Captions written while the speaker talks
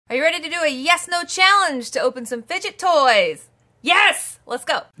Are you ready to do a yes-no challenge to open some fidget toys? Yes! Let's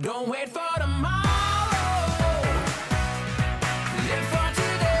go. Don't wait for tomorrow. Live for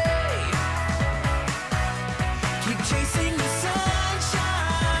today. Keep chasing the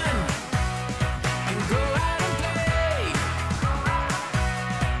sunshine and go out and play.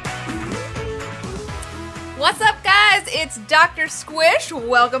 What's up, guys? It's Doctor Squish.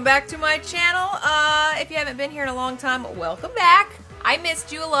 Welcome back to my channel. If you haven't been here in a long time, welcome back. I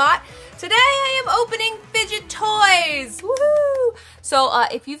missed you a lot. Today I am opening fidget toys. Woohoo! So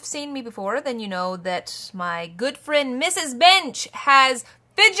if you've seen me before, then you know that my good friend Mrs. Bench has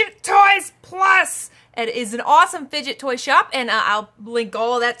Fidget Toys Plus. It is an awesome fidget toy shop, and I'll link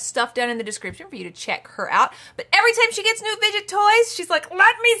all of that stuff down in the description for you to check her out. But every time she gets new fidget toys, she's like,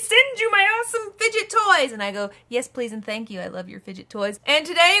 "Let me send you my awesome fidget toys." And I go, "Yes, please, and thank you. I love your fidget toys." And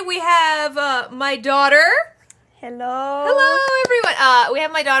today we have my daughter. Hello. Hello, everyone. We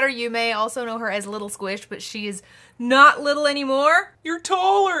have my daughter. You may also know her as Little Squish, but she is not little anymore. You're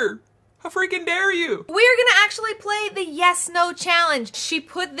taller. How freaking dare you? We are gonna actually play the yes-no challenge. She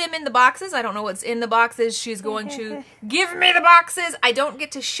put them in the boxes. I don't know what's in the boxes. She's going to give me the boxes. I don't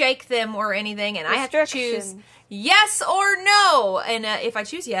get to shake them or anything, and I have to choose yes or no. And if I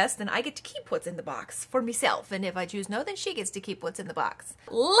choose yes, then I get to keep what's in the box for myself. And if I choose no, then she gets to keep what's in the box.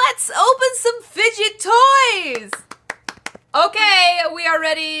 Let's open some fidget toys. Okay, we are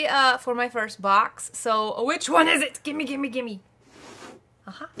ready for my first box. So which one is it? Gimme, gimme, gimme.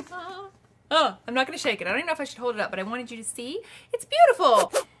 Oh, I'm not going to shake it. I don't even know if I should hold it up, but I wanted you to see. It's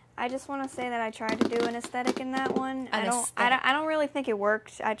beautiful. I just want to say that I tried to do an aesthetic in that one. I don't really think it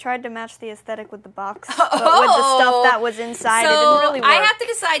worked. I tried to match the aesthetic with the box, but with the stuff that was inside, it didn't really work. I have to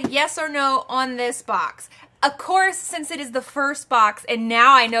decide yes or no on this box. Of course, since it is the first box, and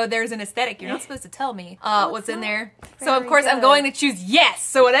now I know there's an aesthetic, you're not supposed to tell me what's in there. So, of course, I'm going to choose yes.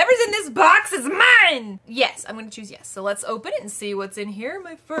 So, whatever's in this box is mine. Yes, I'm going to choose yes. So, let's open it and see what's in here.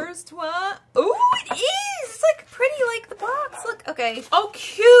 My first one. Ooh, it is. It's like pretty like the box. Look, okay. Oh,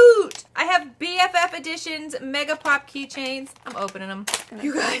 cute. I have BFF Editions Mega Pop keychains. I'm opening them.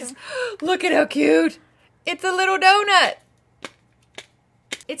 You guys, look at how cute. It's a little donut.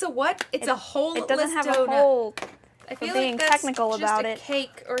 It's a what? It's a holeless donut. It doesn't have a hole. I feel being like that's technical just about a it.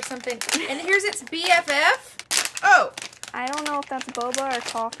 cake or something. And here's its BFF. Oh. I don't know if that's boba or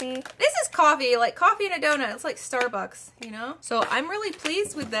coffee. This is coffee, like coffee and a donut. It's like Starbucks, you know? So I'm really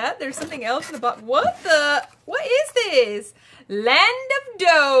pleased with that. There's something else in the box. What is this? Land of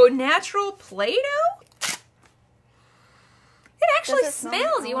Dough Natural Play-Doh? It actually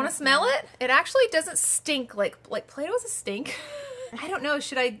smells. You want to smell it? It actually doesn't stink like Play-Doh is a stink. I don't know.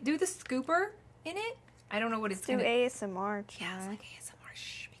 Should I do the scooper in it? I don't know what it's gonna do. ASMR. Yeah, it's like ASMR.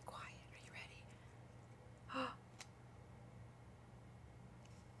 Shh, be quiet. Are you ready?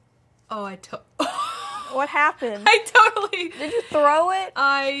 Oh, What happened? I totally. Did you throw it?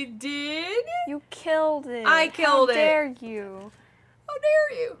 I did. You killed it. I killed it. How dare you? How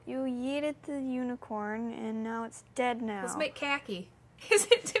dare you? You yeeted the unicorn, and now it's dead now. Let's make khaki. Is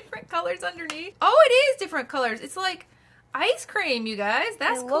it different colors underneath? Oh, it is different colors. It's like ice cream, you guys.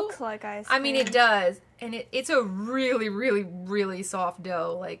 That's cool. It looks like ice cream. I mean, it does. And it's a really, really, really soft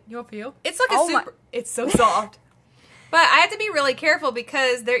dough. Like, you don't feel? It's like a super... It's so soft. But I have to be really careful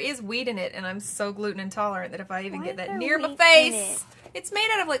because there is wheat in it, and I'm so gluten intolerant that if I even get that near my face... It's made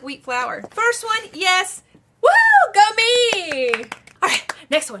out of, like, wheat flour. First one, yes. Woo! Go me! All right,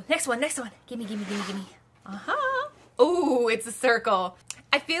 next one. Gimme, gimme, gimme, gimme. Uh-huh. Ooh, it's a circle.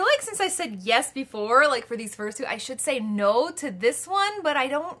 I feel like since I said yes before, like for these first two, I should say no to this one, but I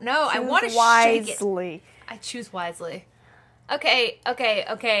don't know. I want to shake it. I choose wisely. Okay.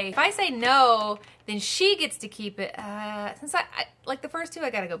 If I say no, then she gets to keep it. Since I like the first two,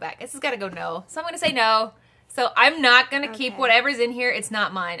 I gotta go back. This has gotta go no. So I'm gonna say no. So I'm not gonna keep whatever's in here. It's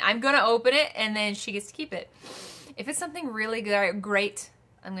not mine. I'm gonna open it, and then she gets to keep it. If it's something really good, great,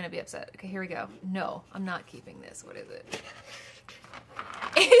 I'm gonna be upset. Okay, here we go. No, I'm not keeping this. What is it?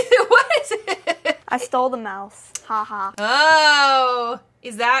 What is it? I stole the mouse. Haha. Oh,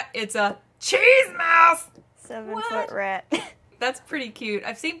 it's a cheese mouse. 7-foot rat. That's pretty cute.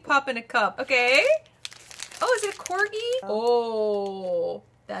 I've seen Pop in a cup. Okay. Oh, is it a corgi? Oh,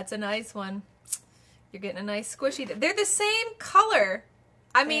 that's a nice one. You're getting a nice squishy. They're the same color.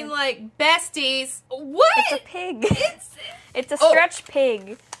 I mean, like, besties. What? It's a pig. It's a stretch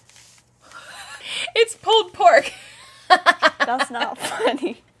pig. It's pulled pork. That's not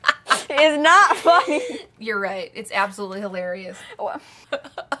funny. It's not funny. You're right. It's absolutely hilarious. Well. No,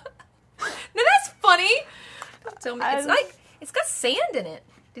 that's funny. Don't tell me. It's got sand in it.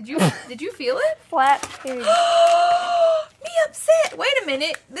 Did you feel it? Flat pig. Me upset. Wait a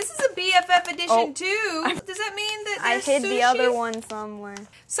minute. This is a BFF edition too. Does that mean that I there's hid sushi? the other one somewhere.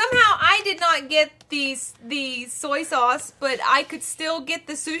 Somehow I did not get the soy sauce, but I could still get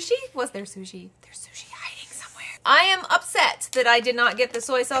the sushi. Was there sushi? There's sushi hiding somewhere. I am upset that I did not get the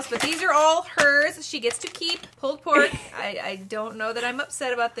soy sauce, but these are all hers. She gets to keep pulled pork. I don't know that I'm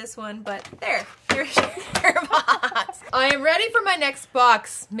upset about this one, but here's your box. I am ready for my next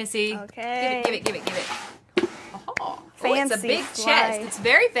box, Missy. Okay. Give it. Oh, it's a Fancy big slide. chest. It's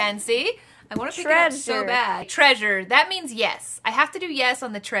very fancy. I want to pick it up so Treasure. bad. Treasure. That means yes. I have to do yes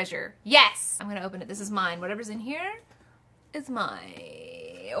on the treasure. Yes. I'm going to open it. This is mine. Whatever's in here is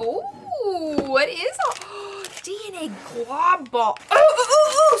mine. Oh, what is all? DNA glob ball.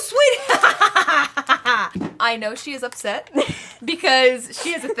 Oh, sweet. I know she is upset because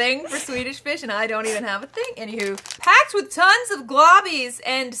she has a thing for Swedish fish and I don't even have a thing. Anywho, packed with tons of globbies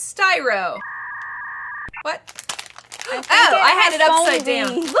and styro. What? I had it upside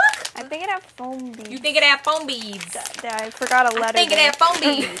down. beads. Look! I think it had foam beads. You think it had foam beads. I forgot a letter. I think it there. had foam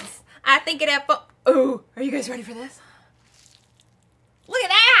beads. I think it had foam... Oh, are you guys ready for this? Look at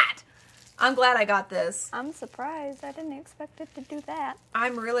that! I'm glad I got this. I'm surprised. I didn't expect it to do that. I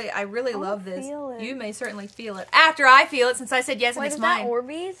really love this. feel it. You may certainly feel it. After I feel it, since I said yes and Wait, it's is mine. that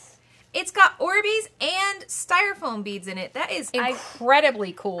Orbeez? It's got Orbeez and styrofoam beads in it. That is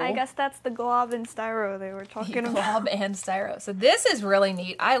incredibly cool. I guess that's the glob and styro they were talking about. Glob and styro. So this is really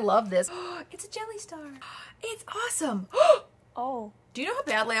neat. I love this. It's a jelly star. It's awesome. Oh. Do you know how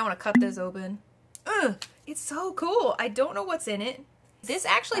badly I want to cut this open? It's so cool. I don't know what's in it. This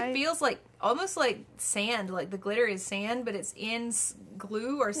actually feels like almost like sand. Like the glitter is sand, but it's in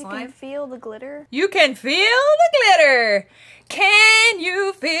glue or You slime. can feel the glitter. You can feel the glitter. Can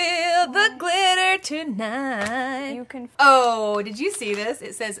you feel the glitter tonight? You can. Oh, did you see this?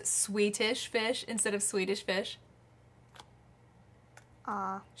 It says Swedish fish instead of Swedish fish.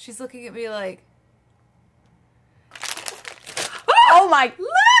 She's looking at me like, Oh my!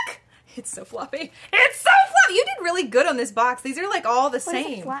 look! It's so fluffy. It's so fluffy. You did really good on this box. These are like all the What, is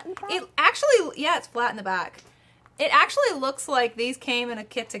same. it flat in the back? It actually, yeah, it's flat in the back. It actually looks like these came in a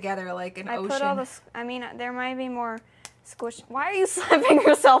kit together, like an I ocean. put all the. I mean, there might be more squish. Why are you slapping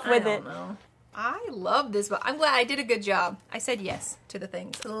yourself with I it? don't know. I love this, but I'm glad I did a good job. I said yes to the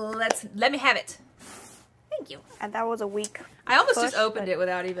things. Let me have it. Thank you. And that was a weak. I almost push, just opened but- it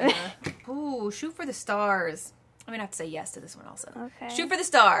without even. Ooh, shoot for the stars. I'm gonna have to say yes to this one also. Okay. Shoot for the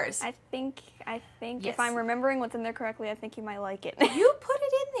stars. I think Yes. if I'm remembering what's in there correctly, I think you might like it. You put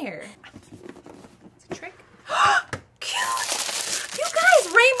it in there. It's a trick. Cute! You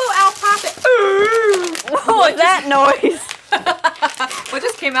guys, rainbow owl poppet. What was that noise? What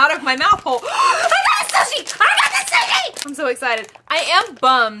just came out of my mouth hole? I got the sushi! I got the sushi! I'm so excited. I am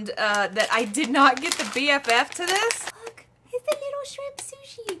bummed that I did not get the BFF to this. Look, it's a little shrimp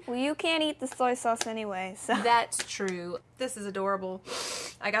sushi. Well, you can't eat the soy sauce anyway, so. That's true. This is adorable.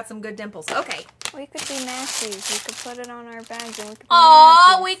 I got some good dimples. Okay. We could be nasties. We could put it on our bags and we could be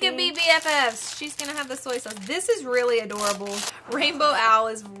Aw, nasties, we could be see? BFFs. She's gonna have the soy sauce. This is really adorable. Rainbow Owl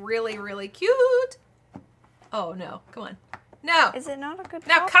is really, really cute. Oh, no. Come on. No. Is it not a good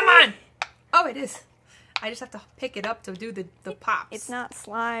No, pop come it? on. Oh, it is. I just have to pick it up to do the pops. It's not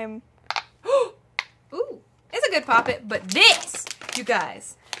slime. Ooh. It's a good poppet, but this, you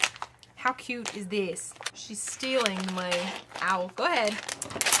guys, how cute is this? She's stealing my owl. Go ahead.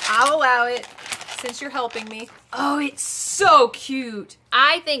 I'll allow it since you're helping me. Oh, it's so cute.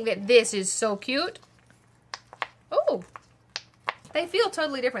 I think that this is so cute. Oh, they feel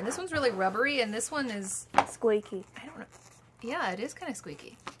totally different. This one's really rubbery and this one is, Squeaky. I don't know. Yeah, it is kind of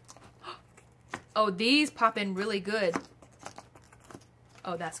squeaky. Oh, these pop in really good.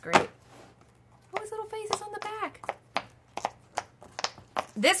 Oh, that's great. Oh, his little face is on the back.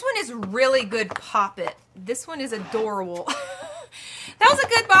 This one is really good poppet. This one is adorable. That was a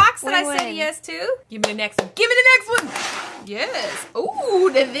good box that I said Win-win. yes to. Give me the next one. Give me the next one. Yes. Ooh,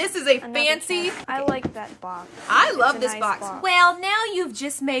 then this is a Another fancy. cat. I like that box. I love It's a this nice box. Well, now you've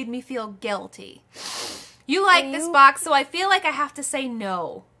just made me feel guilty. You like Well, this you- box, so I feel like I have to say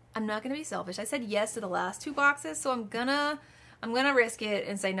no. I'm not gonna be selfish. I said yes to the last two boxes, so I'm gonna risk it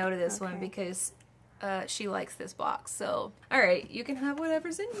and say no to this one Okay. because she likes this box. So, all right, you can have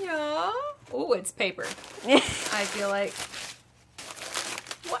whatever's in here. Oh, it's paper. I feel like.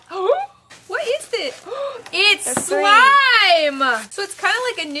 What? What is this? It's They're free. slime! So it's kind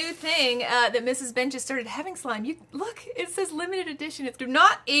of like a new thing that Mrs. Ben just started having slime. You look, it says limited edition. It's do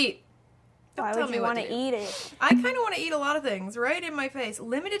not eat. Don't Why tell would me you what want to to do. eat it? I kind of want to eat a lot of things right in my face.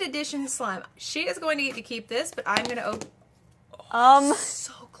 Limited edition slime. She is going to get to keep this, but I'm going to open.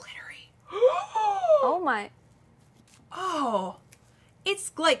 So Oh my. Oh.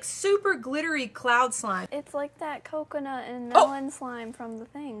 It's like super glittery cloud slime. It's like that coconut and melon slime from the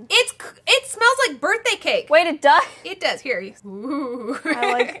thing. It smells like birthday cake. Wait, it does? It does. Here. Ooh.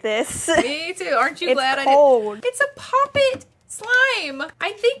 I like this. Me too. Aren't you It's glad cold. I did? It's a Poppet slime.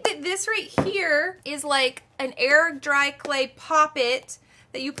 I think that this right here is like an air dry clay Poppet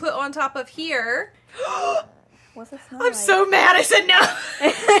that you put on top of here. What's it smell I'm like? so mad I said no.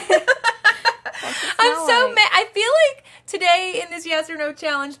 I'm so mad. I feel like today in this yes or no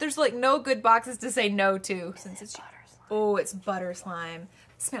challenge, there's like no good boxes to say no to. Since it's butter slime. Oh, it's butter slime.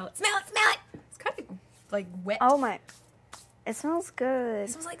 Smell it, smell it, smell it. It's kind of like wet. Oh my. It smells good.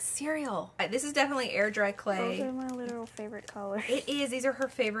 It smells like cereal. This is definitely air dry clay. Those are my literal favorite colors. It is. These are her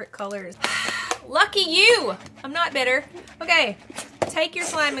favorite colors. Lucky you. I'm not bitter. Okay. Take your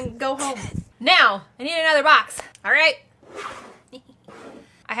slime and go home. Now, I need another box. All right.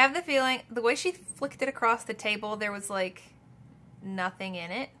 I have the feeling, the way she flicked it across the table, there was like nothing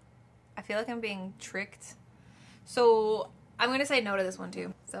in it. I feel like I'm being tricked. So I'm going to say no to this one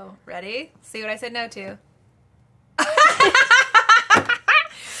too. So ready? See what I said no to.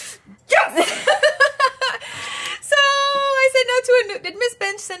 Yes! So I said no to a noodle. Did Miss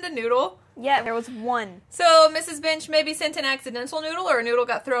Bench send a noodle? Yeah, there was one. So Mrs. Bench maybe sent an accidental noodle, or a noodle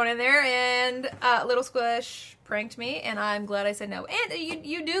got thrown in there, and Little Squish pranked me, and I'm glad I said no. And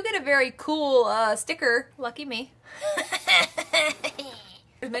you do get a very cool sticker. Lucky me.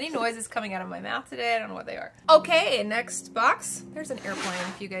 There's many noises coming out of my mouth today. I don't know what they are. Okay, next box. There's an airplane,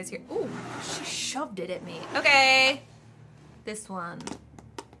 if you guys hear. Ooh, she shoved it at me. Okay, this one.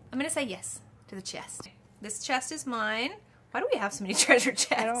 I'm gonna say yes to the chest. This chest is mine. Why do we have so many treasure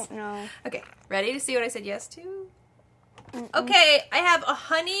chests? I don't know. Okay, ready to see what I said yes to? Okay, I have a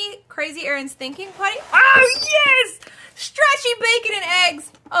honey Crazy Erin's thinking putty. Oh, yes! Stretchy bacon and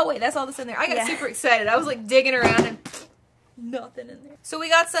eggs. Oh, wait, that's all that's in there. I got super excited. I was like digging around and nothing in there. So we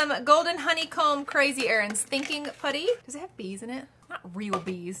got some golden honeycomb Crazy Erin's thinking putty. Does it have bees in it? Not real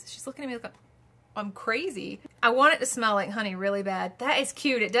bees. She's looking at me like I'm crazy. I want it to smell like honey really bad. That is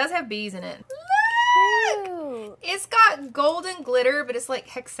cute. It does have bees in it. Look! It's got golden glitter, but it's like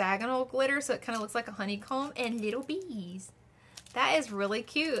hexagonal glitter, so it kind of looks like a honeycomb and little bees. That is really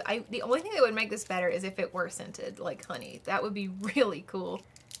cute. The only thing that would make this better is if it were scented like honey. That would be really cool.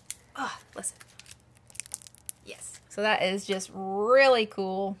 Ah, listen. Yes. So that is just really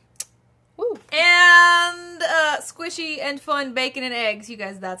cool. Woo. And squishy and fun bacon and eggs. You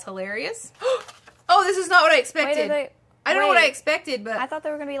guys, that's hilarious. Oh, this is not what I expected. I don't know what I expected, but I thought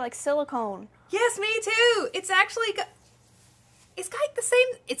they were gonna be like silicone. Yes, me too. It's actually got, it's got the same.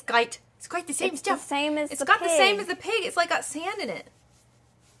 It's got the same stuff. The same as it's got the same as the pig. It's like got sand in it.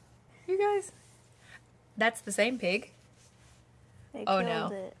 You guys, that's the same pig. They oh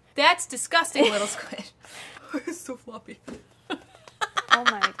killed no, it. that's disgusting, Little Squish. It's so floppy. Oh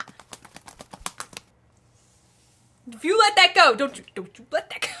my. If you let that go, don't you let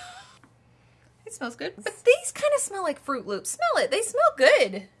that go. It smells good. But these kind of smell like Fruit Loops. Smell it. They smell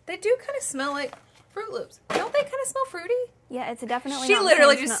good. They do kind of smell like Fruit Loops. Don't they kind of smell fruity? Yeah, it's definitely She not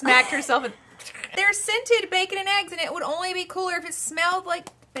literally the same just smell. smacked herself. And they're scented bacon and eggs, and it would only be cooler if it smelled like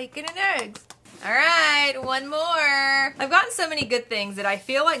bacon and eggs. All right, one more. I've gotten so many good things that I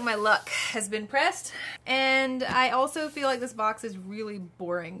feel like my luck has been pressed, and I also feel like this box is really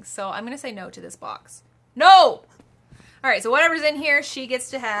boring, so I'm going to say no to this box. No! All right, so whatever's in here, she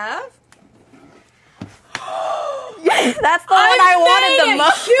gets to have. Yes, that's the one I wanted the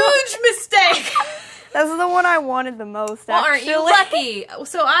most. Huge mistake. That's the one I wanted the most. Well, aren't actually. you lucky?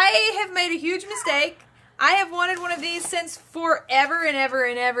 So I have made a huge mistake. I have wanted one of these since forever and ever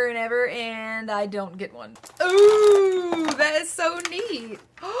and ever and ever, and I don't get one. Ooh, that is so neat.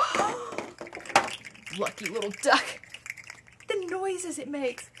 Lucky little duck. The noises it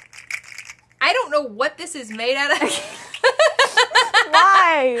makes. I don't know what this is made out of.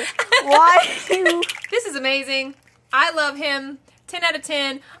 Why? Why you? This is amazing. I love him. 10 out of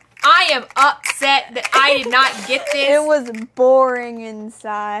 10. I am upset that I did not get this. It was boring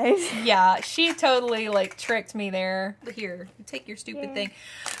inside. Yeah, she totally like tricked me there. Here, take your stupid thing.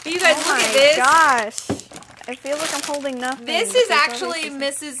 But you guys, look at this. Oh my gosh. I feel like I'm holding nothing. This is actually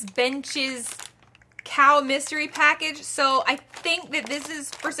Mrs. Bench's cow mystery package. So I think that this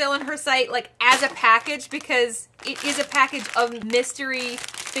is for sale on her site like as a package because it is a package of mystery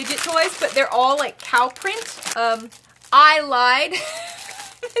fidget toys, but they're all like cow print. I lied.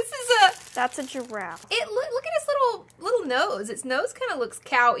 That's a giraffe. Look at its little nose. Its nose kind of looks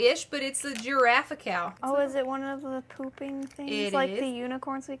cow-ish, but it's a giraffe cow. Oh, is it one of the pooping things? It like is. the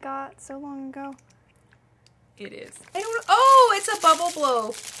unicorns we got so long ago? It is. I don't know. Oh, it's a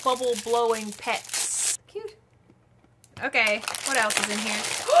bubble blowing pet. Cute. Okay, what else is in here?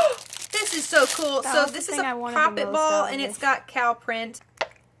 This is so cool. So this is a poppet ball, and it's got cow print.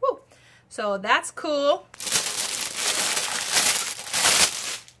 Woo. So that's cool.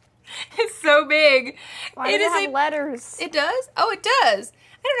 It's so big. Why does it have letters? It does? Oh, it does.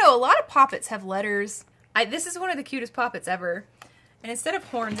 I don't know. A lot of poppets have letters. This is one of the cutest poppets ever. And instead of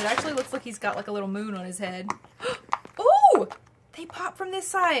horns, it actually looks like he's got like a little moon on his head. Ooh! They pop from this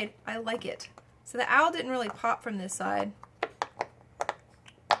side. I like it. So the owl didn't really pop from this side.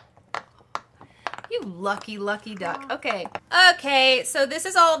 You lucky, lucky duck. Okay. Okay, so this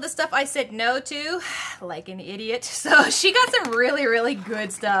is all the stuff I said no to, like an idiot. So she got some really, really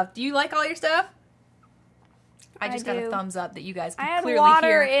good stuff. Do you like all your stuff? I just got a thumbs up that you guys can clearly hear. I had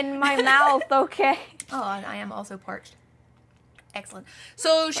water in my mouth, okay. Oh, and I am also parched. Excellent.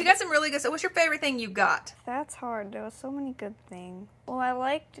 So she got some really good stuff. What's your favorite thing you got? That's hard. There were so many good things. Well, I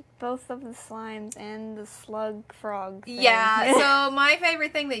liked both of the slimes and the slug frog thing. Yeah, so my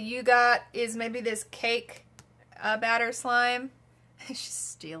favorite thing that you got is maybe this cake batter slime. She's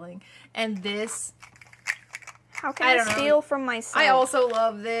stealing. And this. How can I steal from myself? I also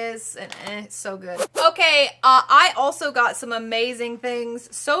love this, and it's so good. Okay, I also got some amazing things.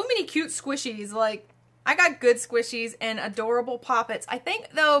 So many cute squishies. Like, I got good squishies and adorable poppets. I think,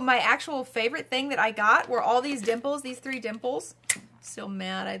 though, my actual favorite thing that I got were all these dimples, these 3 dimples. Still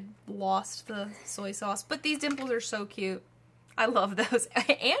mad I lost the soy sauce, but these dimples are so cute. I love those.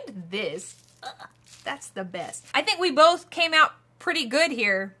 And this. That's the best. I think we both came out pretty good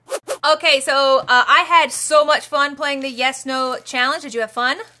here. Okay, so I had so much fun playing the yes-no challenge. Did you have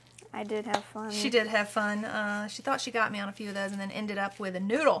fun? I did have fun. She did have fun. She thought she got me on a few of those and then ended up with a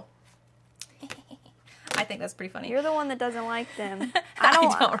noodle. I think that's pretty funny. You're the one that doesn't like them. I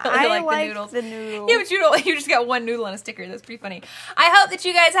don't really like the noodles. Yeah, but you just got one noodle on a sticker. That's pretty funny. I hope that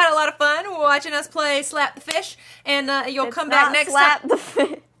you guys had a lot of fun watching us play Slap the Fish, and you'll come back next time. Slap the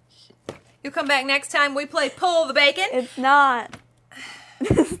Fish. You'll come back next time we play Pull the Bacon. It's not.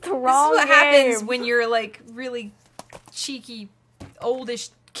 This is the wrong game. This is what happens when your like really cheeky, oldish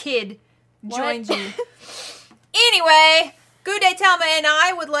kid joins you. Anyway. Gudetama and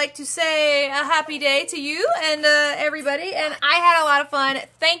I would like to say a happy day to you and everybody, and I had a lot of fun.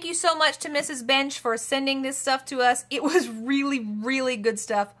 Thank you so much to Mrs. Bench for sending this stuff to us. It was really, really good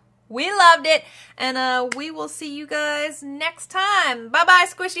stuff. We loved it, and we will see you guys next time. Bye-bye,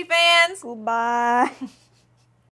 Squishy fans. Goodbye.